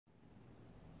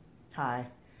Hi.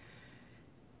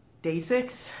 Day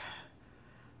 6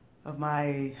 of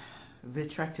my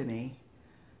vitrectomy.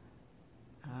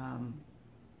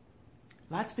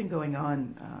 Lots been going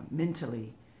on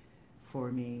mentally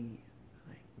for me.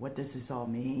 Like, what does this all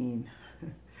mean?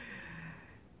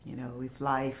 You know, if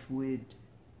life would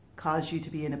cause you to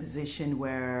be in a position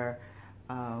where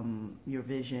your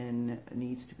vision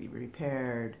needs to be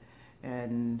repaired,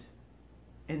 and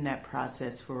in that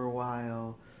process for a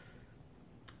while,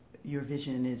 your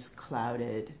vision is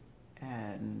clouded,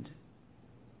 and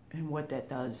what that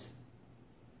does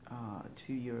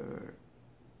to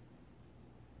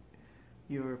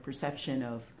your perception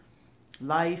of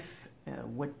life.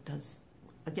 What does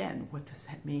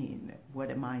that mean?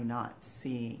 What am I not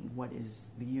seeing? What is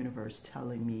the universe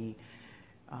telling me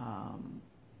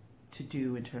to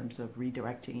do in terms of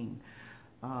redirecting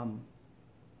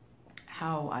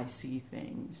how I see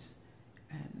things?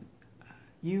 And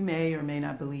you may or may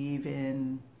not believe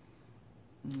in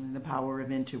the power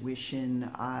of intuition.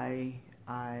 I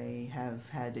have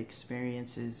had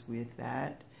experiences with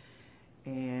that,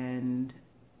 and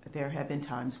there have been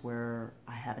times where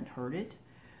I haven't heard it.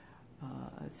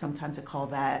 Sometimes I call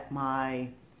that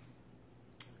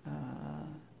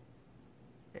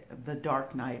the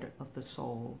dark night of the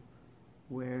soul,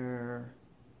 where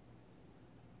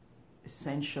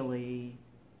essentially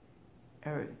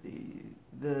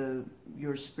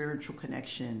your spiritual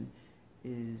connection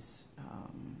is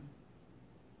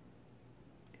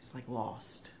like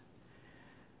lost,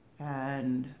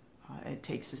 and it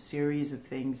takes a series of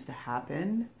things to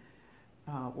happen,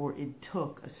 or it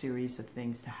took a series of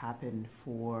things to happen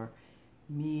for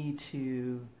me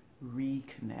to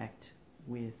reconnect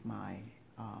with my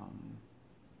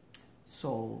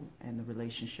soul and the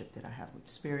relationship that I have with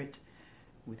Spirit,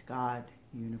 with God,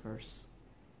 universe.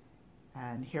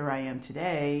 And here I am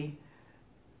today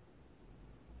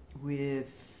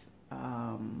with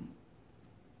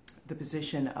the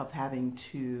position of having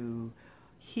to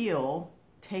heal,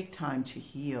 take time to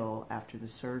heal after the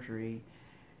surgery,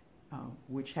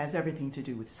 which has everything to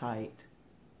do with sight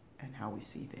and how we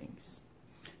see things.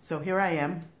 So here I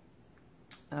am,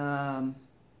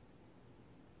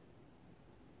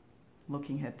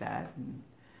 looking at that and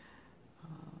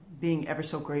being ever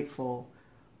so grateful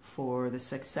for the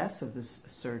success of this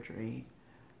surgery.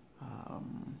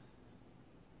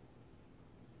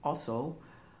 Also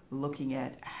looking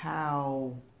at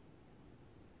how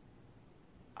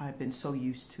I've been so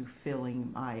used to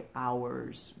filling my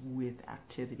hours with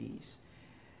activities,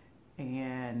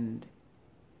 and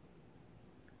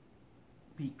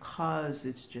because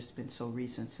it's just been so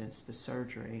recent since the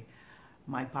surgery,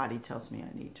 my body tells me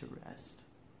I need to rest.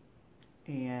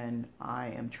 And I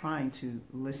am trying to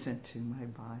listen to my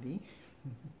body.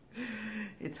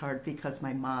 It's hard because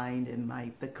my mind and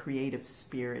the creative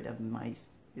spirit of my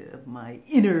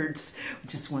innards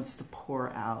just wants to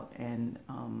pour out and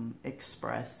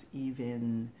express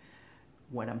even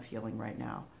what I'm feeling right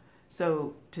now.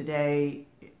 So today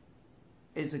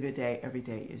is a good day. Every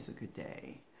day is a good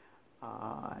day.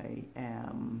 I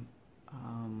am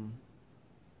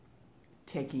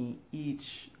taking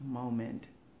each moment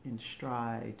in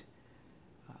stride,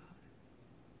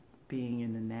 being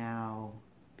in the now,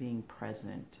 being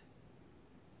present,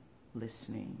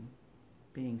 listening,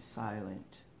 being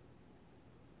silent,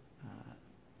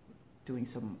 doing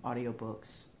some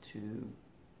audiobooks to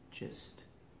just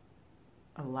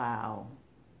allow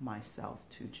myself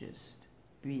to just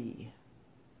be.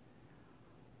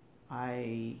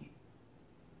 I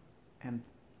am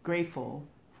grateful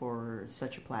for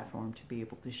such a platform to be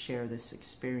able to share this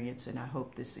experience, and I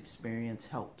hope this experience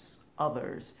helps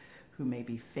others who may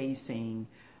be facing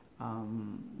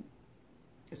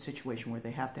a situation where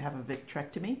they have to have a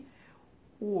vitrectomy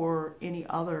or any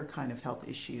other kind of health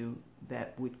issue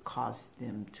that would cause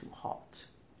them to halt.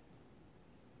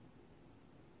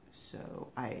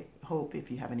 So I hope if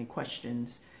you have any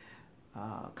questions,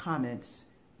 comments,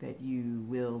 that you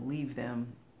will leave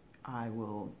them. I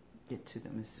will get to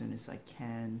them as soon as I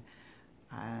can,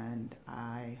 and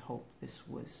I hope this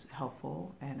was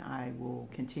helpful, and I will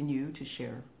continue to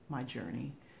share my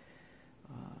journey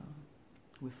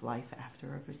with life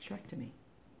after a vitrectomy.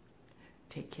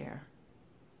 Take care.